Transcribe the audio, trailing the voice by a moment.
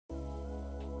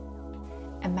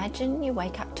Imagine you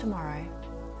wake up tomorrow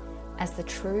as the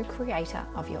true creator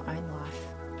of your own life.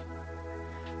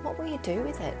 What will you do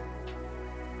with it?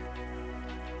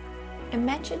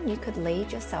 Imagine you could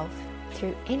lead yourself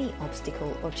through any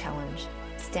obstacle or challenge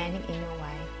standing in your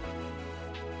way.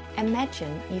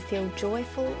 Imagine you feel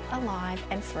joyful, alive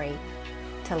and free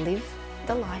to live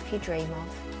the life you dream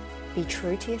of, be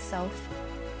true to yourself,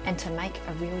 and to make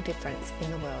a real difference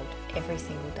in the world every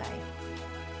single day.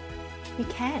 You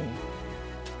can.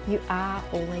 You are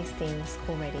all these things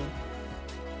already.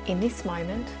 In this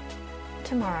moment,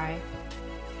 tomorrow,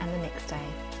 and the next day.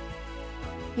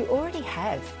 You already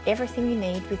have everything you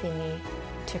need within you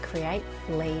to create,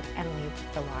 lead, and live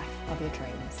the life of your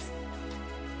dreams.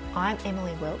 I'm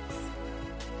Emily Wilkes,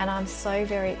 and I'm so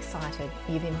very excited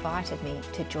you've invited me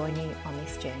to join you on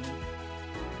this journey.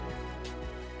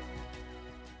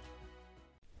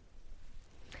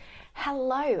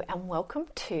 Hello and welcome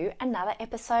to another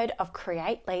episode of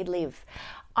Create, Lead, Live.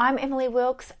 I'm Emily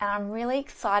Wilkes and I'm really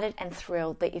excited and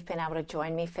thrilled that you've been able to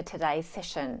join me for today's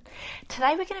session.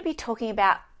 Today we're going to be talking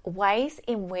about ways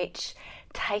in which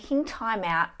taking time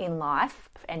out in life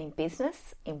and in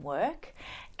business, in work,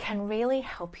 can really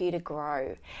help you to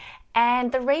grow.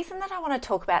 And the reason that I want to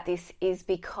talk about this is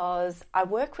because I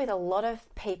work with a lot of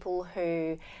people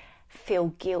who feel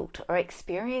guilt or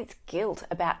experience guilt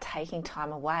about taking time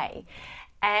away.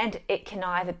 And it can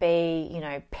either be,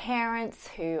 parents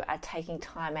who are taking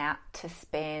time out to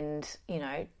spend,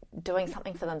 doing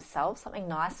something for themselves, something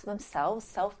nice for themselves,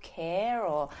 self-care,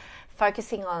 or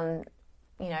focusing on,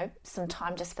 some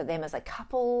time just for them as a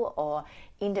couple or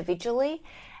individually.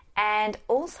 And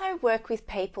also work with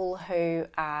people who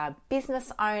are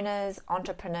business owners,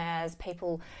 entrepreneurs,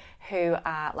 people who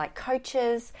are like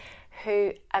coaches,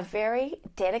 who are very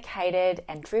dedicated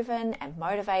and driven and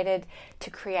motivated to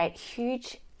create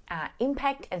huge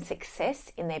impact and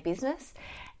success in their business.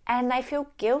 And they feel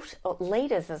guilt, or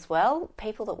leaders as well,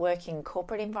 people that work in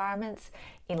corporate environments,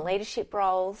 in leadership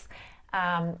roles,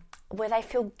 where they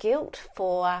feel guilt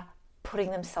for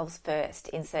putting themselves first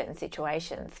in certain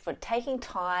situations, for taking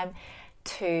time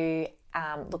to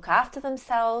look after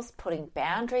themselves, putting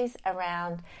boundaries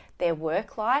around their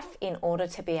work life in order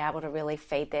to be able to really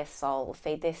feed their soul,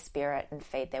 feed their spirit, and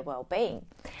feed their well-being.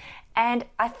 And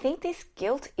I think this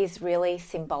guilt is really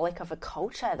symbolic of a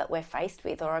culture that we're faced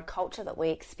with, or a culture that we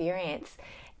experience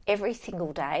every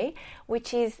single day,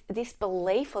 which is this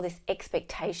belief or this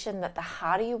expectation that the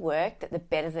harder you work, that the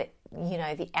better that,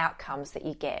 the outcomes that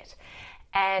you get,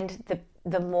 and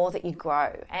the more that you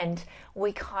grow. And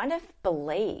we kind of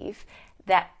believe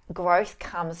that growth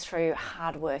comes through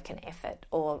hard work and effort,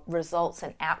 or results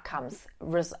and outcomes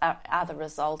are the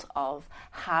result of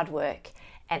hard work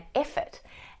and effort.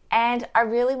 And I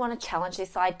really want to challenge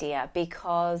this idea,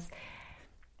 because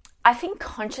I think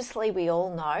consciously we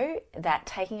all know that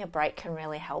taking a break can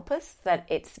really help us, that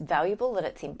it's valuable, that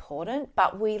it's important,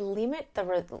 but we limit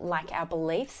our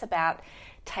beliefs about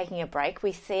taking a break.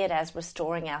 We see it as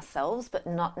restoring ourselves, but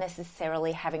not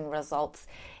necessarily having results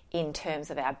in terms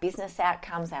of our business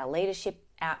outcomes, our leadership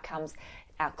outcomes,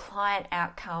 our client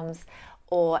outcomes,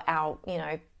 or our,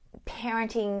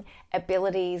 parenting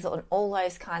abilities, and all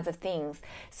those kinds of things.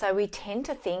 So we tend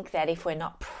to think that if we're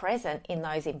not present in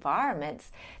those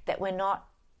environments, that we're not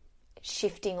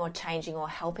shifting or changing or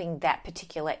helping that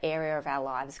particular area of our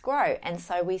lives grow. And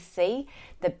so we see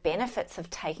the benefits of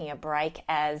taking a break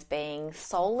as being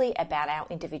solely about our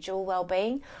individual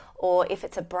well-being, or if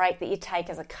it's a break that you take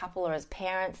as a couple or as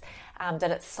parents,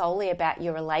 that it's solely about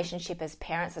your relationship as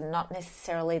parents, and not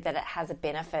necessarily that it has a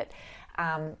benefit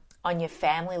on your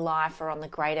family life or on the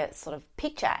greater sort of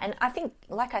picture. And I think,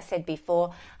 like I said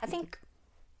before, I think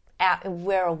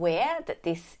we're aware that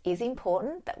this is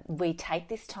important, that we take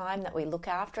this time, that we look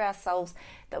after ourselves,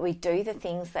 that we do the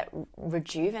things that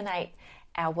rejuvenate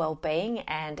our well-being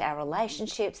and our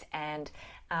relationships and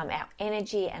our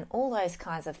energy and all those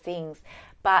kinds of things.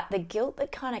 But the guilt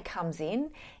that kind of comes in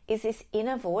is this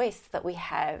inner voice that we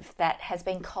have that has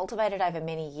been cultivated over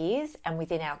many years and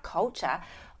within our culture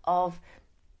of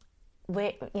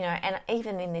where, and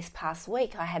even in this past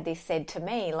week, I had this said to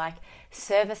me, like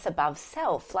service above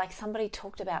self, like somebody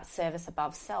talked about service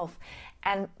above self.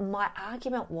 And my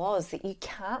argument was that you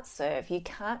can't serve, you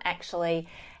can't actually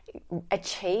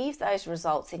achieve those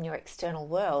results in your external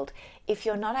world if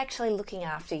you're not actually looking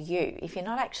after you, if you're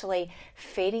not actually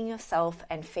feeding yourself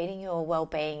and feeding your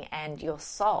well-being and your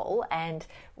soul and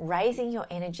raising your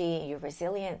energy, your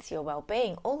resilience, your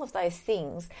well-being. All of those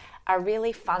things are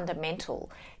really fundamental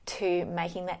to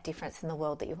making that difference in the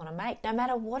world that you want to make, no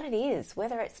matter what it is,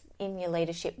 whether it's in your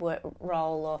leadership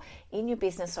role or in your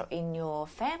business or in your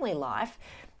family life.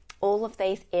 all of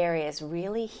these areas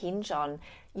really hinge on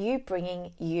you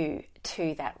bringing you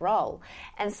to that role.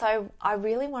 And so I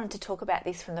really wanted to talk about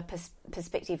this from the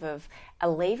perspective of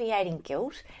alleviating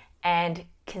guilt and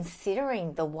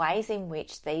considering the ways in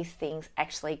which these things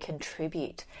actually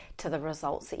contribute to the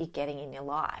results that you're getting in your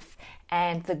life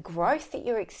and the growth that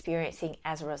you're experiencing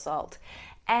as a result.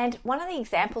 And one of the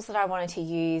examples that I wanted to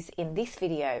use in this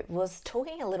video was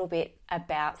talking a little bit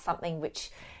about something which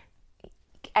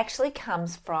actually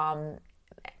comes from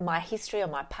my history or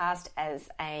my past as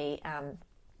I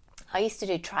used to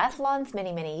do triathlons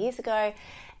many years ago.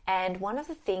 And one of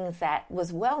the things that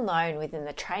was well known within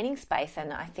the training space,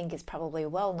 and I think is probably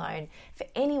well known for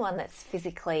anyone that's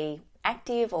physically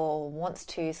active or wants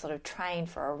to sort of train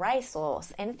for a race or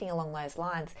anything along those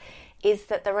lines, is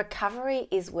that the recovery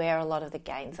is where a lot of the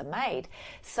gains are made.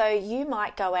 So you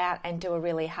might go out and do a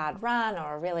really hard run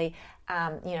or a really,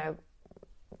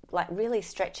 really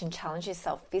stretch and challenge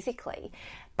yourself physically.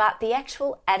 But the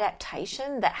actual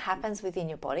adaptation that happens within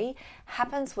your body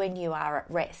happens when you are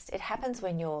at rest. It happens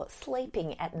when you're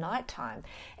sleeping at nighttime.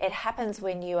 It happens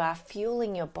when you are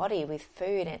fueling your body with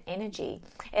food and energy.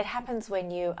 It happens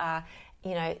when you are,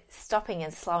 stopping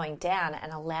and slowing down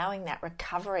and allowing that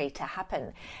recovery to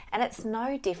happen. And it's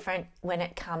no different when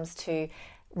it comes to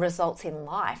results in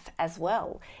life as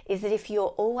well, is that if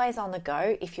you're always on the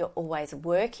go, if you're always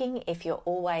working, if you're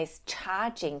always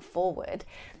charging forward,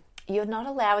 you're not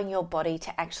allowing your body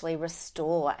to actually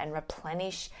restore and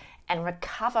replenish and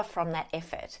recover from that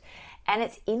effort. And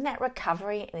it's in that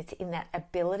recovery and it's in that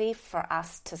ability for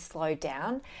us to slow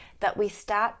down that we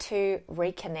start to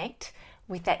reconnect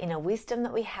with that inner wisdom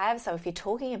that we have. So if you're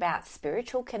talking about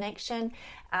spiritual connection,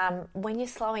 when you're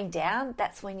slowing down,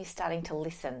 that's when you're starting to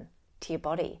listen to your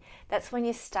body. That's when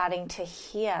you're starting to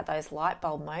hear those light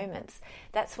bulb moments.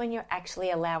 That's when you're actually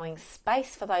allowing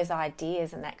space for those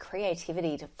ideas and that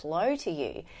creativity to flow to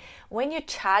you. When you're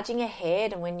charging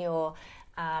ahead and when you're,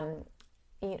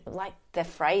 like the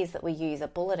phrase that we use, a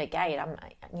bull at a gate,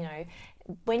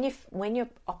 when you're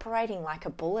operating like a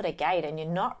bull at a gate and you're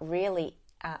not really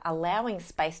allowing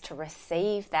space to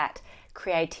receive that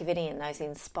creativity and those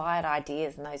inspired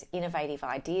ideas and those innovative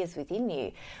ideas within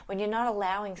you, when you're not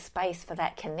allowing space for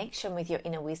that connection with your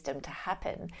inner wisdom to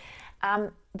happen,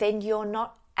 then you're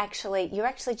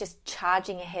actually just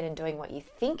charging ahead and doing what you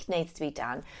think needs to be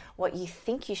done, what you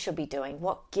think you should be doing,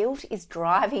 what guilt is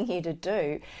driving you to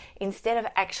do, instead of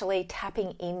actually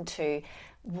tapping into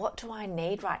what do I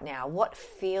need right now? What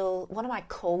am I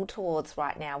called towards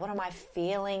right now? What am I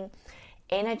feeling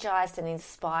energized and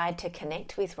inspired to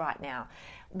connect with right now?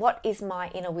 What is my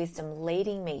inner wisdom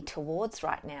leading me towards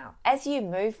right now? As you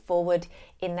move forward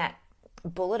in that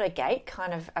bull at a gate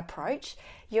kind of approach,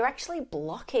 you're actually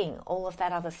blocking all of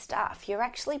that other stuff. You're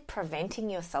actually preventing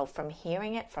yourself from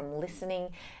hearing it, from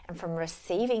listening, and from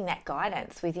receiving that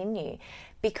guidance within you,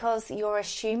 because you're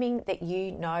assuming that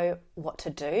you know what to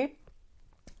do.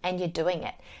 And you're doing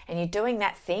it, and you're doing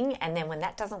that thing, and then when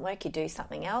that doesn't work, you do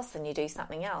something else, and you do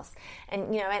something else.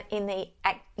 And in the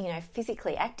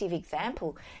physically active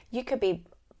example, you could be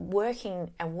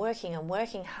working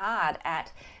hard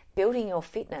at building your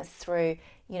fitness through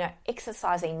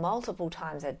exercising multiple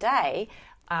times a day,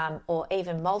 or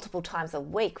even multiple times a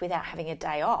week without having a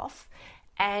day off.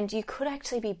 And you could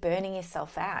actually be burning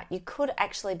yourself out. You could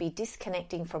actually be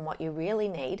disconnecting from what you really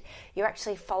need. You're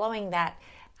actually following that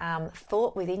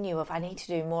thought within you of I need to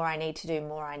do more, I need to do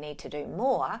more, I need to do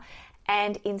more.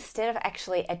 And instead of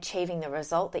actually achieving the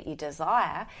result that you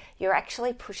desire, you're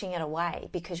actually pushing it away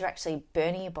because you're actually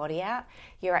burning your body out.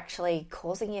 You're actually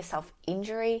causing yourself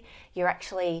injury. You're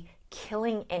actually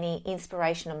killing any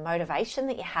inspiration and motivation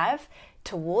that you have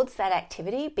towards that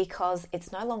activity because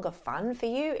it's no longer fun for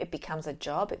you. It becomes a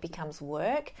job, it becomes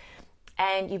work,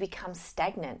 and you become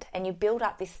stagnant. And you build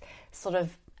up this sort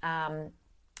of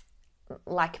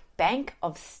like bank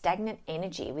of stagnant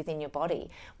energy within your body,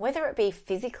 whether it be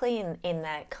physically in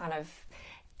that kind of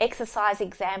exercise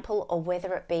example, or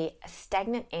whether it be a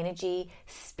stagnant energy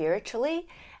spiritually.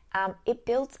 It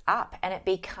builds up and it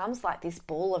becomes like this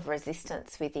ball of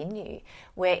resistance within you,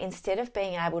 where instead of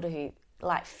being able to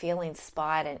feel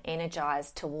inspired and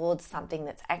energized towards something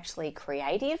that's actually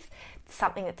creative,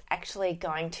 something that's actually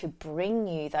going to bring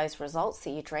you those results that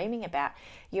you're dreaming about,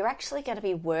 you're actually going to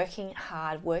be working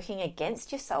hard, working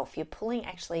against yourself. You're pulling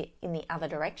actually in the other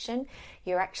direction.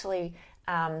 You're actually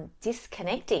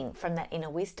disconnecting from that inner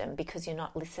wisdom because you're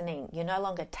not listening. You're no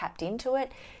longer tapped into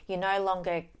it. You're no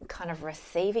longer kind of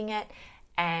receiving it,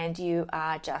 and you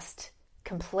are just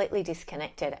completely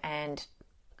disconnected and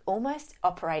almost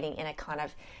operating in a kind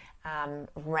of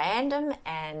random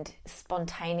and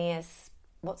spontaneous,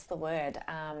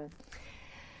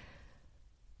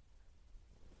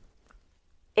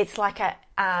 it's like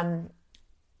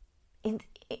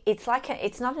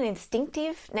it's not an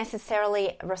instinctive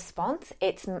necessarily response.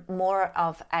 It's more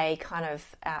of a kind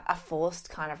of a forced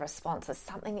kind of response. It's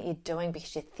something that you're doing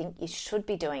because you think you should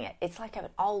be doing it. It's like an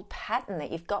old pattern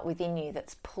that you've got within you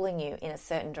that's pulling you in a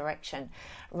certain direction,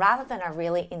 rather than a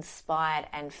really inspired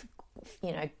and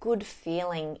good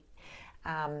feeling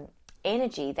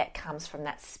energy that comes from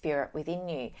that spirit within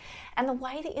you. And the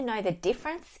way that you know the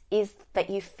difference is that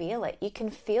you feel it. You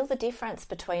can feel the difference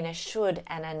between a should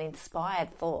and an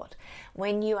inspired thought.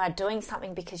 When you are doing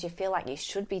something because you feel like you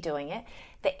should be doing it,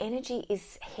 the energy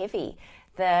is heavy,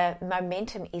 the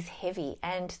momentum is heavy,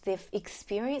 and the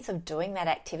experience of doing that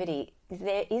activity,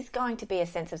 there is going to be a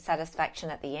sense of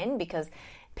satisfaction at the end because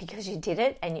you did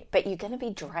it, but you're going to be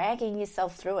dragging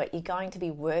yourself through it. You're going to be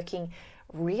working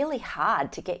really hard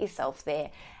to get yourself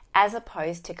there, as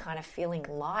opposed to kind of feeling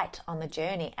light on the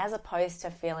journey, as opposed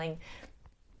to feeling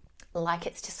like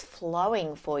it's just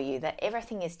flowing for you, that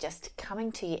everything is just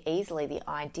coming to you easily. The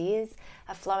ideas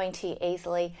are flowing to you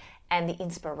easily, and the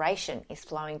inspiration is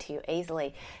flowing to you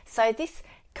easily. So this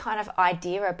kind of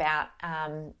idea about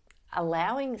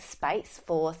allowing space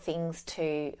for things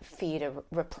for you to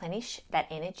replenish that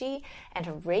energy and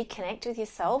to reconnect with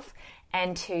yourself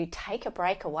and to take a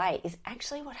break away is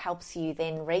actually what helps you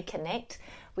then reconnect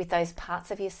with those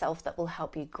parts of yourself that will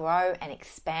help you grow and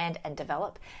expand and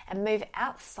develop and move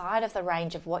outside of the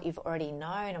range of what you've already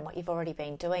known and what you've already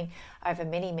been doing over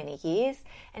many, many years,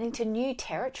 and into new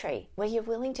territory where you're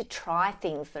willing to try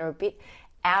things that are a bit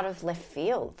out of left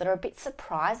field, that are a bit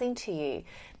surprising to you,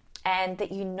 and that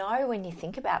when you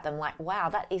think about them, like, wow,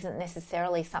 that isn't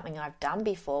necessarily something I've done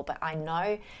before, but I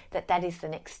know that that is the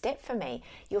next step for me.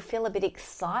 You'll feel a bit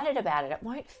excited about it. It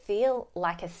won't feel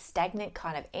like a stagnant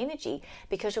kind of energy,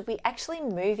 because you'll be actually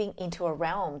moving into a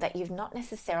realm that you've not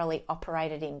necessarily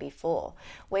operated in before,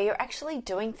 where you're actually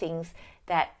doing things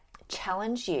that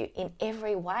challenge you in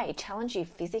every way, challenge you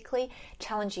physically,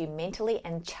 challenge you mentally,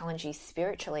 and challenge you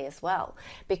spiritually as well.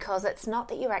 Because it's not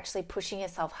that you're actually pushing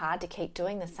yourself hard to keep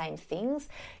doing the same things,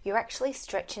 you're actually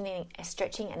stretching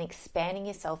and expanding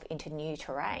yourself into new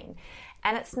terrain.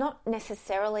 And it's not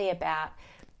necessarily about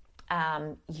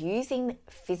using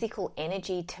physical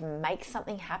energy to make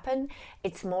something happen.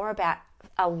 It's more about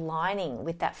aligning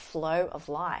with that flow of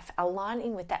life,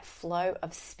 aligning with that flow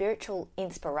of spiritual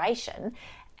inspiration,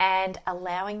 and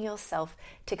allowing yourself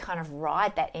to kind of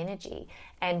ride that energy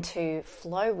and to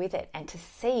flow with it and to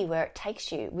see where it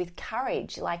takes you with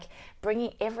courage, like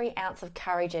bringing every ounce of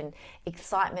courage and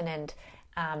excitement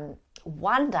and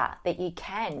wonder that you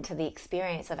can to the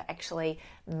experience of actually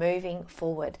moving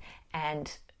forward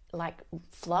and like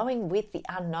flowing with the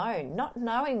unknown, not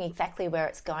knowing exactly where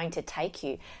it's going to take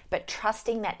you, but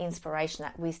trusting that inspiration,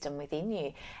 that wisdom within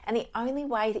you. And the only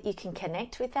way that you can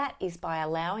connect with that is by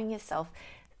allowing yourself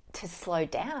to slow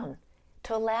down,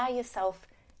 to allow yourself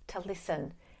to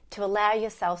listen, to allow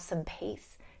yourself some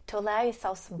peace, to allow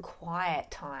yourself some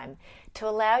quiet time, to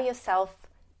allow yourself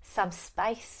some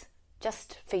space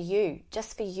just for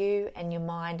you and your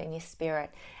mind and your spirit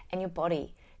and your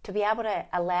body, to be able to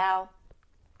allow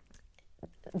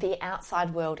the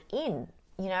outside world in.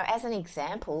 As an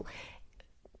example,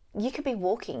 you could be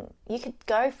walking, you could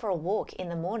go for a walk in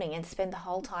the morning and spend the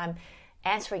whole time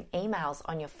answering emails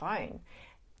on your phone.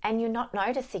 And you're not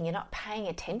noticing, you're not paying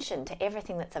attention to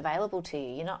everything that's available to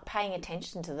you. You're not paying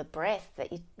attention to the breath that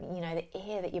the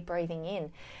air that you're breathing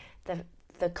in,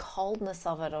 the coldness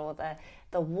of it, or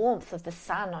the warmth of the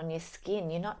sun on your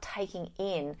skin. You're not taking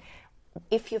in.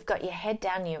 If you've got your head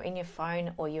down, you're in your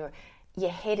phone, or your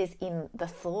head is in the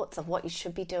thoughts of what you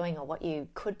should be doing or what you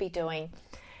could be doing,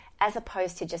 as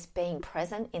opposed to just being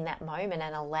present in that moment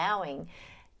and allowing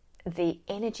the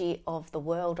energy of the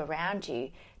world around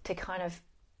you to kind of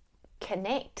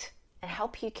connect and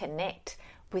help you connect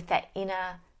with that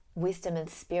inner wisdom and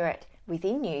spirit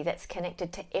within you that's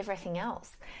connected to everything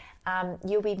else.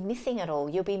 You'll be missing it all.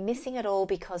 You'll be missing it all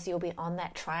because you'll be on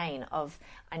that train of,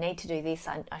 I need to do this,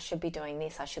 I should be doing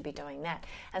this, I should be doing that.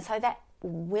 And so that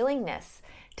willingness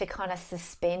to kind of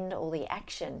suspend all the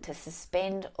action, to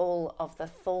suspend all of the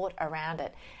thought around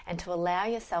it, and to allow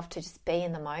yourself to just be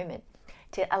in the moment,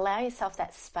 to allow yourself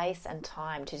that space and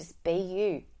time to just be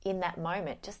you in that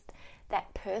moment, just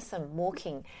that person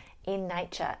walking in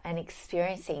nature and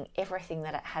experiencing everything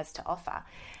that it has to offer.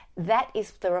 That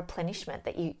is the replenishment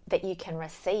that you can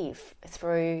receive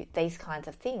through these kinds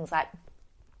of things, like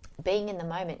being in the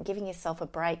moment, giving yourself a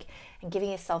break and giving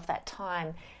yourself that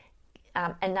time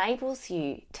enables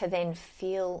you to then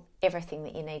feel everything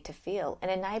that you need to feel, and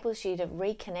enables you to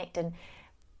reconnect and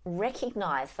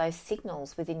recognize those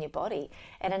signals within your body.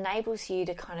 It enables you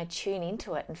to kind of tune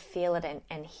into it and feel it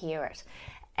and hear it.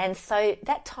 And so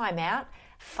that time out,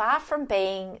 far from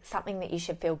being something that you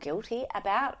should feel guilty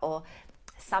about or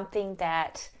something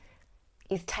that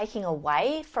is taking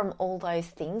away from all those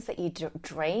things that you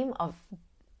dream of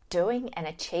doing and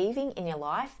achieving in your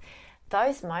life,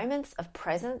 those moments of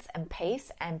presence and peace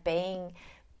and being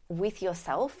with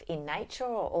yourself in nature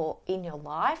or in your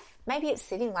life. Maybe it's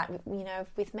sitting like,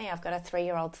 with me, I've got a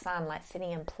 3-year-old son, like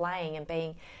sitting and playing and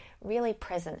being really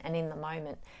present and in the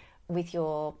moment with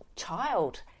your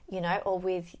child, or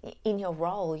in your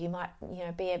role. You might,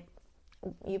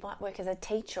 you might work as a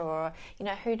teacher or,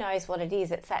 who knows what it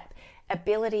is. It's that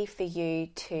ability for you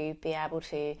to be able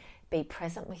to be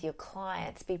present with your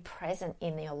clients, be present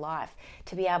in your life,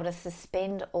 to be able to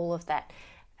suspend all of that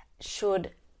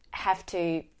should, have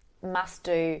to, must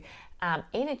do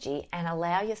energy and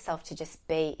allow yourself to just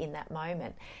be in that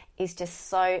moment is just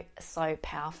so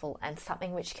powerful, and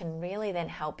something which can really then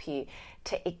help you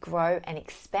to grow and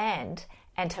expand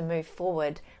and to move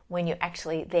forward when you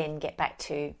actually then get back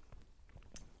to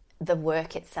the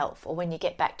work itself, or when you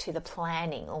get back to the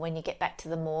planning, or when you get back to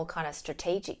the more kind of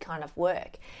strategic kind of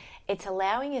work. It's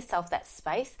allowing yourself that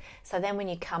space, so then when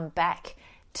you come back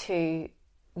to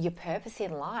your purpose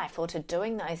in life or to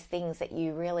doing those things that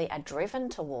you really are driven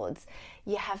towards,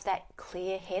 you have that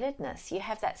clear-headedness, you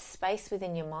have that space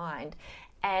within your mind,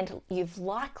 and you've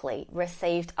likely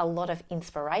received a lot of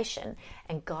inspiration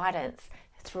and guidance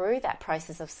through that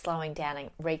process of slowing down and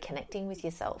reconnecting with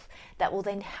yourself that will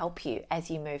then help you as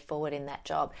you move forward in that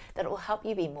job, that will help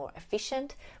you be more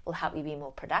efficient, will help you be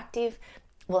more productive,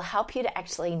 will help you to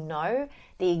actually know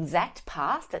the exact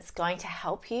path that's going to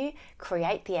help you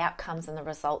create the outcomes and the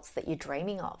results that you're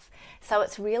dreaming of. So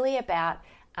it's really about,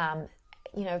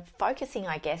 focusing,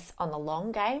 I guess, on the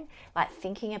long game, like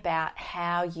thinking about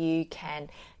how you can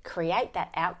create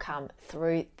that outcome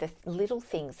through the little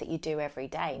things that you do every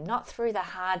day, not through the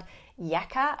hard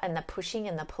yakka and the pushing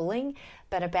and the pulling,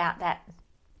 but about that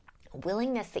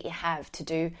willingness that you have to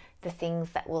do the things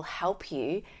that will help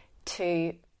you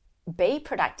to be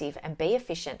productive and be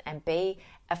efficient and be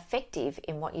effective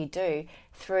in what you do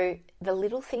through the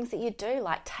little things that you do,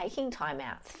 like taking time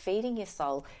out, feeding your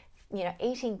soul,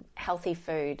 eating healthy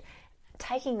food,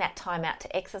 taking that time out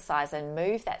to exercise and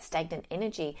move that stagnant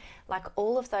energy. Like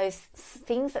all of those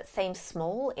things that seem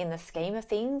small in the scheme of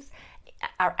things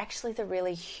are actually the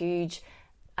really huge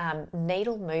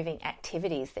needle moving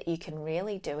activities that you can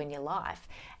really do in your life,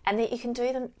 and that you can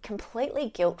do them completely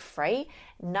guilt-free,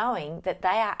 knowing that they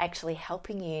are actually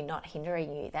helping you, not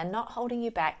hindering you. They're not holding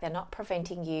you back. They're not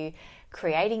preventing you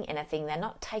creating anything. They're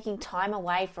not taking time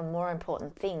away from more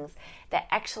important things. They're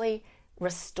actually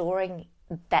restoring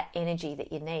that energy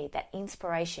that you need, that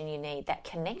inspiration you need, that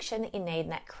connection that you need,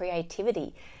 and that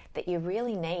creativity that you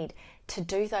really need to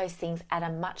do those things at a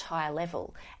much higher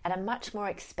level, at a much more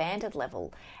expanded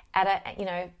level, at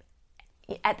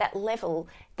that level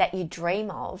that you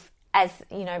dream of, as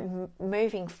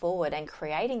moving forward and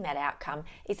creating that outcome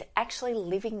is actually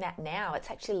living that now.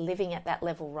 It's actually living at that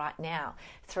level right now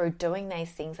through doing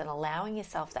these things and allowing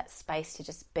yourself that space to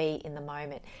just be in the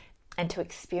moment and to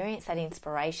experience that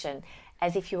inspiration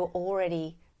as if you were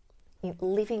already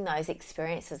living those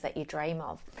experiences that you dream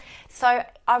of. So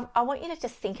I want you to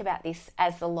just think about this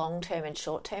as the long-term and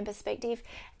short-term perspective.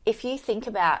 If you think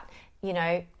about,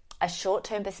 a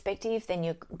short-term perspective, then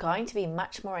you're going to be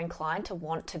much more inclined to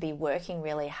want to be working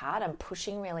really hard and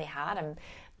pushing really hard and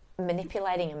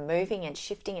manipulating and moving and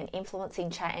shifting and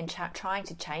influencing and trying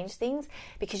to change things,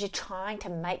 because you're trying to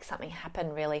make something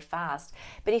happen really fast.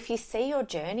 But if you see your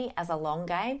journey as a long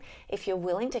game, if you're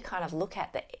willing to kind of look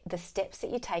at the steps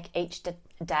that you take each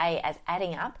day as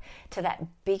adding up to that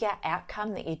bigger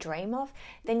outcome that you dream of,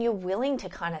 then you're willing to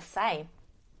kind of say,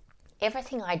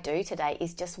 everything I do today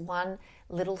is just one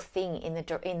little thing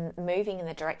in moving in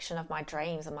the direction of my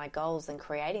dreams and my goals and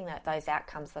creating those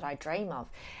outcomes that I dream of.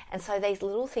 And so these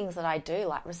little things that I do,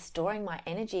 like restoring my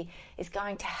energy, is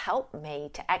going to help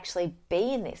me to actually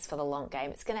be in this for the long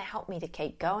game. It's going to help me to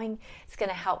keep going. It's going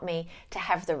to help me to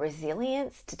have the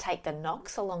resilience to take the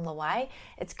knocks along the way.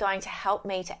 It's going to help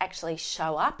me to actually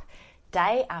show up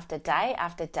day after day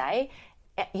after day,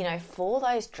 for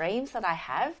those dreams that I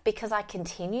have, because I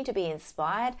continue to be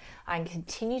inspired. I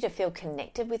continue to feel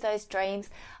connected with those dreams.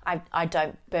 I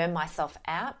don't burn myself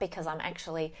out, because I'm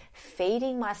actually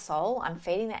feeding my soul. I'm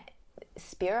feeding that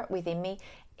spirit within me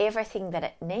everything that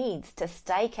it needs to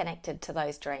stay connected to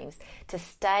those dreams, to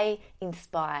stay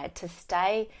inspired, to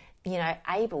stay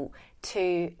able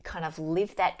to kind of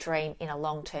live that dream in a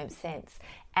long-term sense.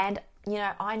 And,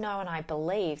 I know and I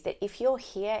believe that if you're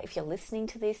here, if you're listening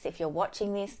to this, if you're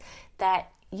watching this,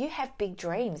 that you have big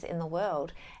dreams in the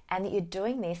world and that you're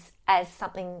doing this as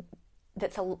something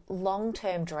that's a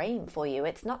long-term dream for you.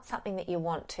 It's not something that you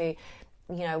want to,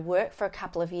 work for a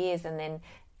couple of years and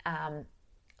then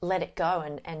let it go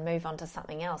and move on to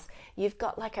something else. You've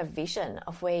got like a vision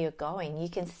of where you're going. You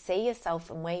can see yourself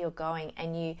and where you're going,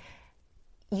 and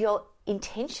your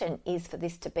intention is for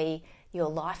this to be your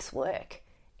life's work.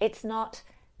 It's not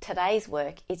today's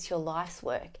work, it's your life's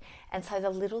work. And so the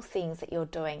little things that you're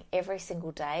doing every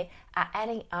single day are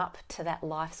adding up to that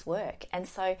life's work. And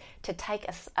so to take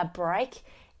a break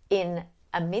in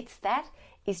amidst that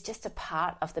is just a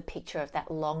part of the picture of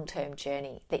that long-term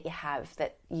journey that you have,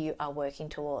 that you are working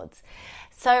towards.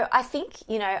 So I think,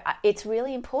 it's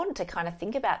really important to kind of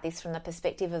think about this from the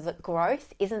perspective of that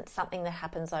growth isn't something that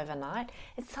happens overnight.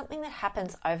 It's something that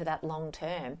happens over that long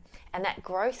term. And that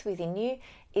growth within you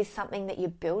is something that you're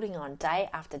building on day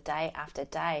after day after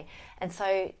day. And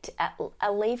so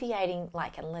alleviating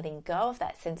and letting go of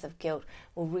that sense of guilt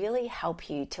will really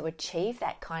help you to achieve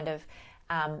that kind of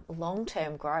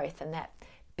long-term growth and that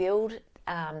build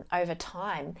over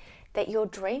time that you're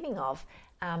dreaming of,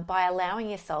 by allowing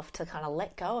yourself to kind of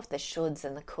let go of the shoulds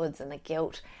and the coulds and the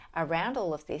guilt around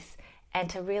all of this, and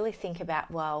to really think about,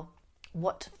 well,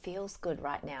 what feels good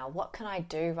right now? What can I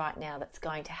do right now that's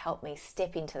going to help me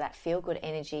step into that feel-good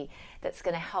energy, that's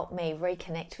going to help me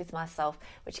reconnect with myself,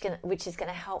 which is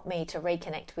going to help me to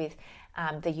reconnect with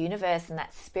the universe and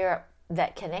that spirit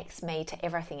that connects me to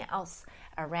everything else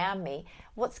around me.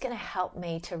 What's going to help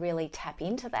me to really tap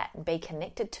into that and be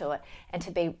connected to it, and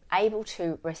to be able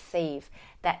to receive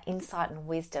that insight and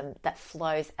wisdom that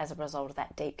flows as a result of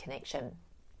that deep connection.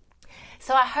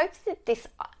 So I hope that this,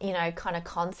 kind of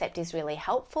concept is really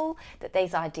helpful, that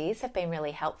these ideas have been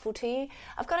really helpful to you.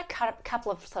 I've got a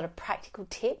couple of sort of practical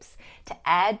tips to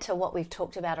add to what we've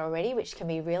talked about already, which can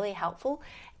be really helpful.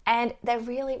 And they're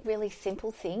really, really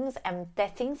simple things, and they're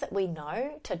things that we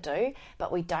know to do,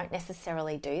 but we don't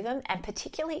necessarily do them. And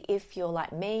particularly if you're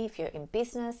like me, if you're in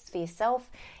business for yourself,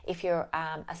 if you're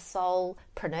a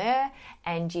solopreneur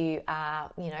and you are,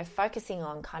 focusing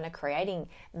on kind of creating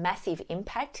massive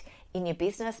impact in your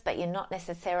business, but you're not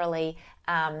necessarily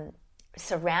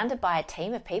surrounded by a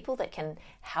team of people that can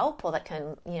help or that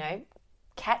can,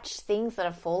 catch things that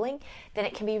are falling, then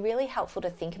it can be really helpful to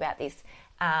think about this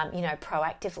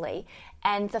proactively.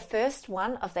 And the first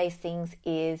one of these things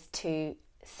is to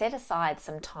set aside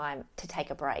some time to take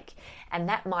a break. And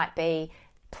that might be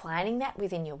planning that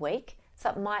within your week. So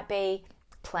it might be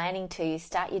planning to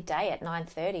start your day at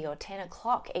 9:30 or 10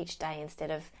 o'clock each day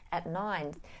instead of at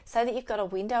 9, so that you've got a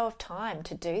window of time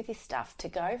to do this stuff, to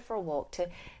go for a walk, to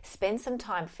spend some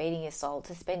time feeding your soul,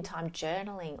 to spend time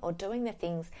journaling or doing the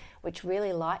things which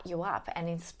really light you up and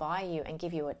inspire you and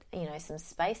give you some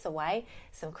space away,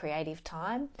 some creative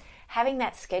time. Having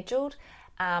that scheduled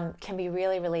can be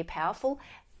really, really powerful.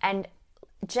 And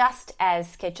just as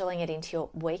scheduling it into your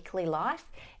weekly life,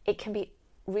 it can be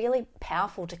really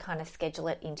powerful to kind of schedule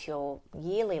it into your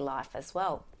yearly life as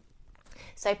well.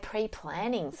 So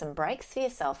pre-planning some breaks for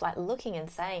yourself, like looking and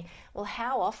saying, well,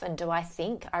 how often do I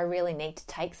think I really need to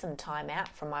take some time out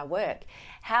from my work?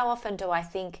 How often do I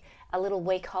think a little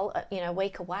week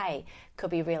away could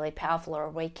be really powerful, or a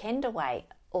weekend away,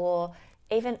 or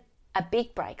even a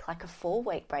big break, like a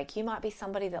 4-week break? You might be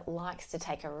somebody that likes to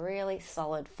take a really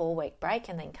solid 4-week break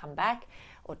and then come back,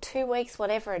 or 2 weeks,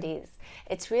 whatever it is.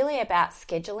 It's really about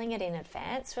scheduling it in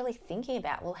advance, really thinking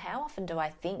about, well, how often do I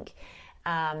think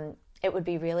it would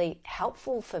be really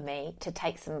helpful for me to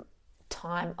take some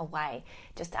time away,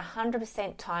 just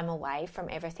 100% time away from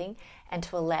everything, and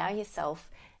to allow yourself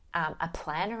a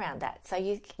plan around that. So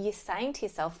you're saying to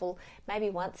yourself, well,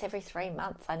 maybe once every 3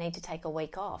 months I need to take a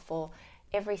week off, or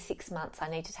every 6 months I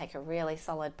need to take a really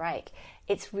solid break.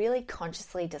 It's really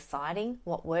consciously deciding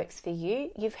what works for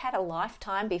you. You've had a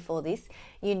lifetime before this.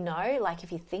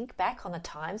 If you think back on the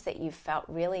times that you've felt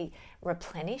really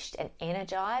replenished and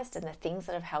energized, and the things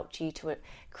that have helped you to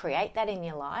create that in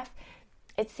your life,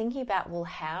 it's thinking about, well,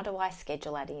 how do I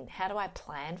schedule that in? How do I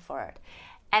plan for it?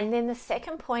 And then the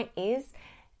second point is,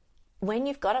 when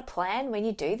you've got a plan, when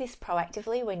you do this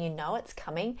proactively, when you know it's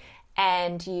coming,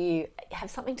 and you have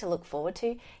something to look forward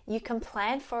to, you can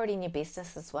plan for it in your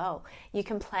business as well. You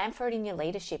can plan for it in your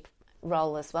leadership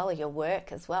role as well, or your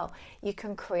work as well. You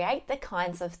can create the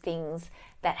kinds of things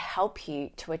that help you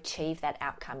to achieve that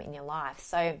outcome in your life.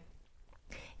 So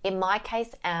In my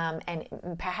case, and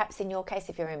perhaps in your case,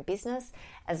 if you're in business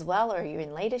as well, or you're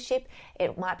in leadership,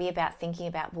 it might be about thinking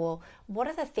about, well, what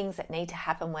are the things that need to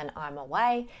happen when I'm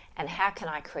away, and how can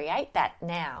I create that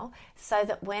now so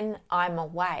that when I'm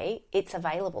away, it's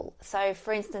available? So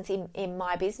for instance, in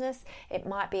my business, it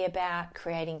might be about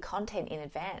creating content in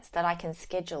advance that I can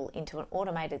schedule into an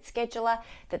automated scheduler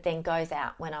that then goes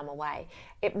out when I'm away.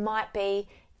 It might be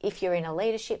if you're in a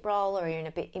leadership role or you're in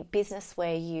a business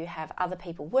where you have other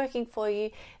people working for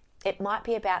you, it might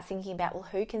be about thinking about, well,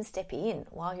 who can step in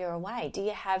while you're away? Do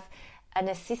you have an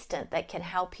assistant that can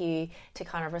help you to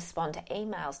kind of respond to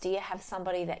emails? Do you have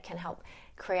somebody that can help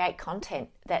create content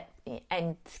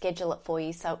and schedule it for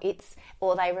you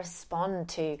or they respond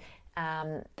to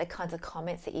the kinds of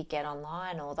comments that you get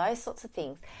online or those sorts of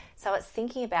things? So it's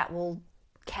thinking about, well,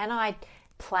 can I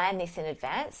plan this in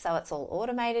advance so it's all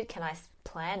automated? Can I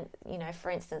plan,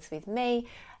 for instance, with me,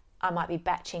 I might be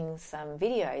batching some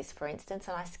videos, for instance,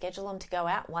 and I schedule them to go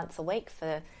out once a week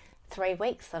for 3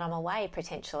 weeks that I'm away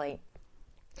potentially.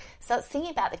 So it's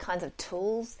thinking about the kinds of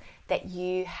tools that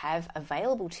you have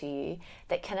available to you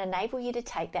that can enable you to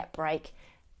take that break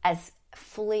as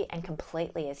fully and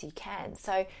completely as you can.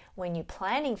 So when you're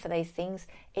planning for these things,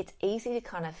 it's easy to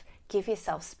kind of give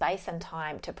yourself space and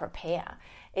time to prepare.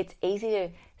 It's easy to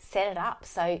set it up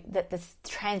so that the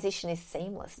transition is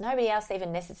seamless. Nobody else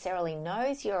even necessarily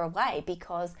knows you're away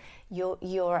because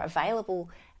you're available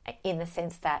in the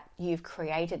sense that you've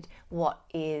created what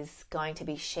is going to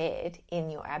be shared in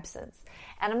your absence.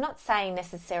 And I'm not saying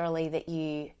necessarily that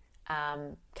you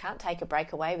can't take a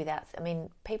break away without,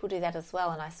 people do that as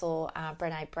well. And I saw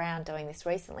Brené Brown doing this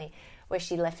recently where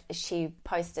she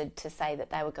posted to say that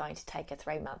they were going to take a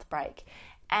 3-month break.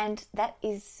 And that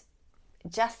is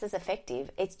just as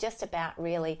effective. It's just about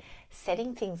really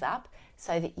setting things up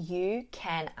so that you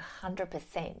can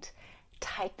 100%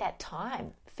 take that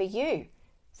time for you,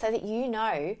 so that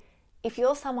if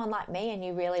you're someone like me and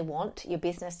you really want your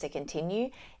business to continue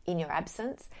in your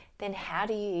absence, then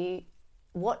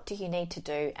what do you need to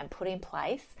do and put in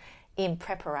place in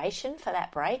preparation for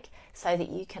that break so that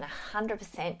you can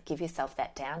 100% give yourself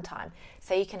that downtime,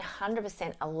 so you can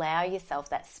 100% allow yourself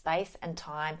that space and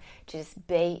time to just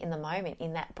be in the moment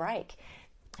in that break,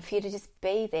 for you to just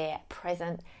be there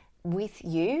present with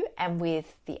you and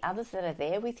with the others that are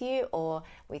there with you, or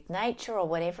with nature, or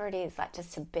whatever it is, like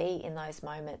just to be in those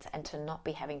moments and to not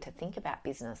be having to think about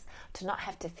business, to not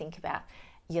have to think about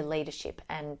your leadership,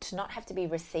 and to not have to be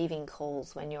receiving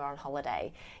calls when you're on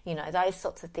holiday, those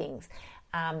sorts of things.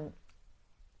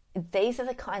 These are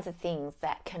the kinds of things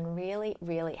that can really,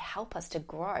 really help us to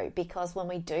grow, because when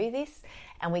we do this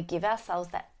and we give ourselves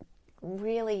that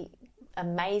really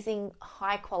amazing,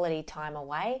 high quality time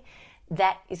away,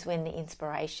 that is when the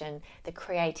inspiration, the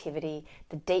creativity,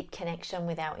 the deep connection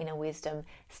with our inner wisdom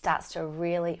starts to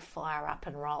really fire up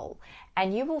and roll.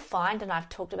 And you will find, and I've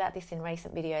talked about this in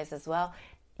recent videos as well,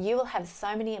 you will have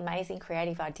so many amazing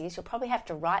creative ideas. You'll probably have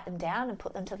to write them down and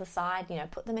put them to the side,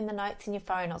 put them in the notes in your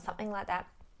phone or something like that.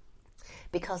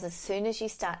 Because as soon as you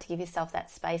start to give yourself that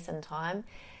space and time,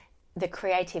 the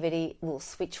creativity will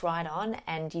switch right on,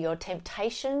 and your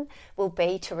temptation will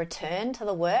be to return to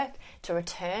the work, to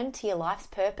return to your life's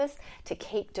purpose, to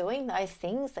keep doing those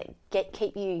things that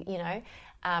keep you,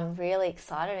 really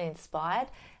excited and inspired.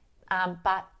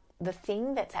 But the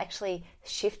thing that's actually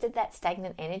shifted that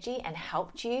stagnant energy and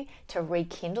helped you to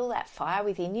rekindle that fire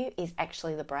within you is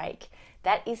actually the break.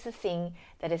 That is the thing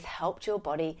that has helped your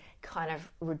body kind of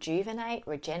rejuvenate,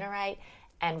 regenerate,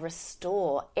 and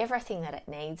restore everything that it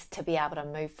needs to be able to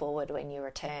move forward when you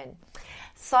return.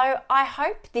 So I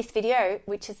hope this video,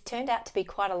 which has turned out to be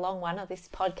quite a long one of this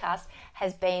podcast,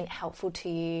 has been helpful to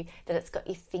you, that it's got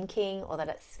you thinking, or that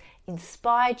it's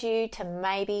inspired you to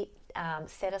maybe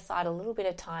set aside a little bit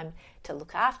of time to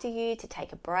look after you, to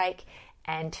take a break,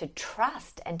 and to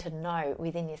trust and to know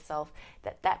within yourself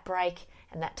that that break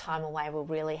and that time away will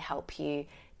really help you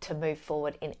to move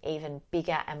forward in even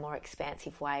bigger and more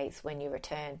expansive ways when you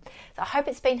return. So I hope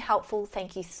it's been helpful.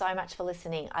 Thank you so much for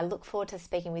listening. I look forward to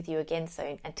speaking with you again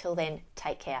soon. Until then,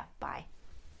 take care. Bye.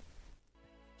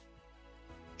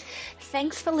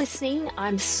 Thanks for listening.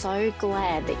 I'm so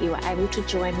glad that you were able to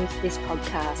join me for this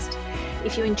podcast.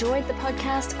 If you enjoyed the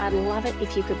podcast, I'd love it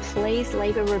if you could please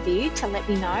leave a review to let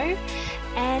me know.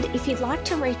 And if you'd like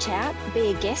to reach out,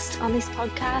 be a guest on this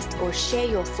podcast, or share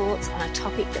your thoughts on a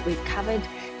topic that we've covered,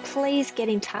 please get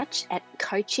in touch at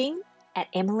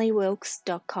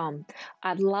coaching@emilywilkes.com.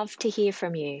 I'd love to hear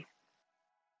from you.